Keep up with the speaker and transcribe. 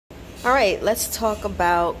All right, let's talk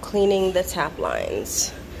about cleaning the tap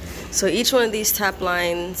lines. So each one of these tap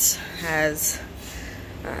lines has,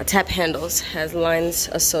 tap handles has lines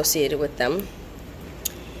associated with them.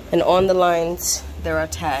 And on the lines, there are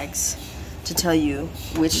tags to tell you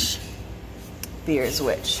which beer is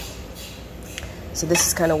which. So this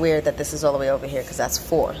is kind of weird that this is all the way over here because that's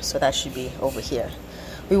 4, so that should be over here.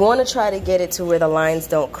 We want to try to get it to where the lines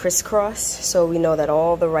don't crisscross, so we know that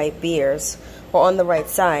all the right beers are on the right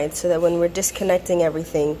side, so that when we're disconnecting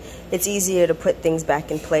everything, it's easier to put things back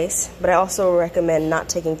in place. But I also recommend not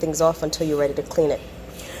taking things off until you're ready to clean it.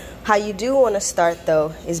 How you do want to start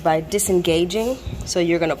though is by disengaging. So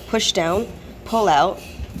you're going to push down, pull out,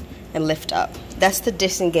 and lift up. That's to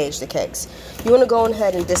disengage the kegs. You want to go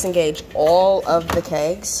ahead and disengage all of the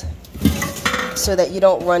kegs so that you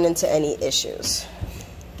don't run into any issues.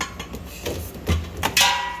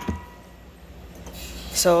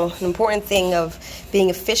 So an important thing of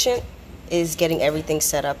being efficient is getting everything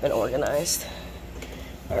set up and organized.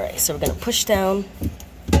 All right, so we're gonna push down,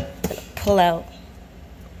 gonna pull out.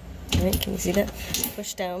 All right, can you see that?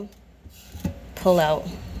 Push down, pull out,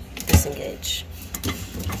 disengage.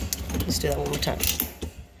 Let's do that one more time.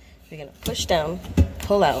 We're gonna push down,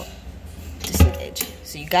 pull out, disengage.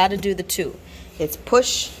 So you gotta do the 2. It's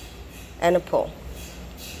push and a pull.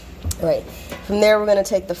 All right, from there we're gonna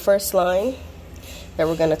take the first line that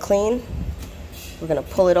we're going to clean. We're going to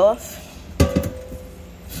pull it off.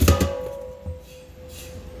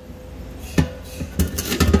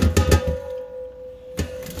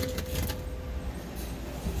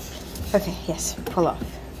 Okay, yes, pull off.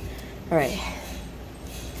 All right.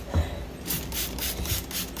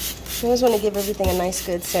 You always want to give everything a nice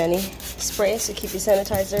good sandy spray, so keep your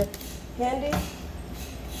sanitizer handy.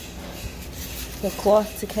 The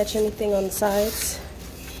cloth to catch anything on the sides.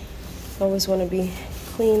 Always want to be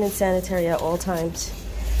clean and sanitary at all times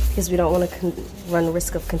because we don't want to run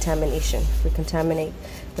risk of contamination. If we contaminate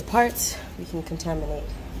the parts, we can contaminate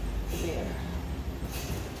the beer.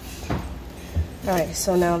 Alright,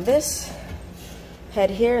 so now this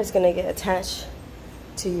head here is going to get attached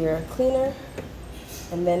to your cleaner,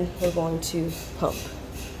 and then we're going to pump.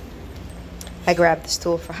 I grabbed this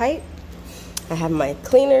tool for height. I have my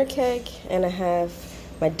cleaner keg and I have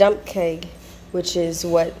my dump keg, which is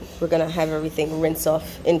what we're gonna have everything rinse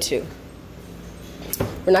off into.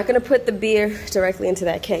 We're not gonna put the beer directly into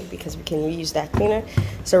that keg because we can reuse that cleaner.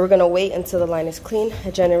 So we're gonna wait until the line is clean.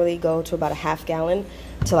 I generally go to about a ½ gallon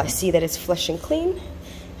till I see that it's flush and clean.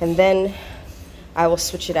 And then I will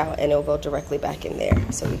switch it out and it'll go directly back in there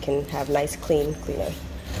so we can have nice clean cleaner.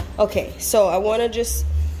 Okay, so I wanna just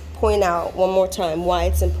point out one more time why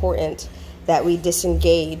it's important that we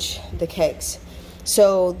disengage the kegs.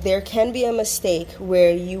 So there can be a mistake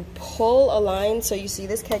where you pull a line. So you see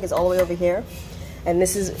this keg is all the way over here, and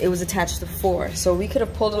it was attached to 4. So we could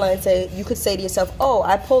have pulled a line and you could say to yourself, oh,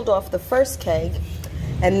 I pulled off the first keg,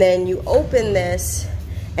 and then you open this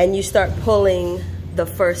and you start pulling the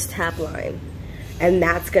first tap line. And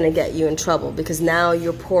that's gonna get you in trouble because now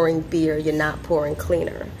you're pouring beer, you're not pouring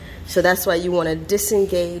cleaner. So that's why you wanna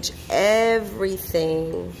disengage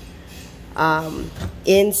everything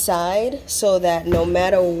inside so that no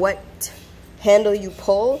matter what handle you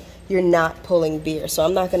pull, you're not pulling beer. So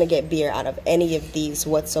I'm not going to get beer out of any of these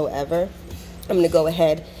whatsoever. I'm going to go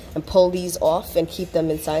ahead and pull these off and keep them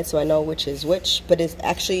inside so I know which is which. But it's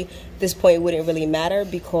actually, at this point, it wouldn't really matter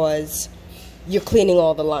because you're cleaning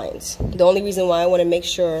all the lines. The only reason why I want to make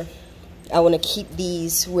sure I want to keep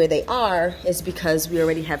these where they are is because we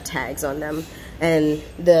already have tags on them. And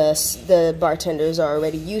the bartenders are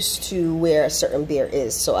already used to where a certain beer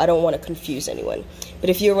is, so I don't want to confuse anyone. But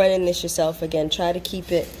if you're running this yourself, again, try to keep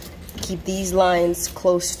these lines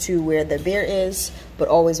close to where the beer is, but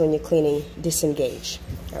always when you're cleaning, disengage.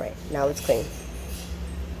 All right, now let's clean.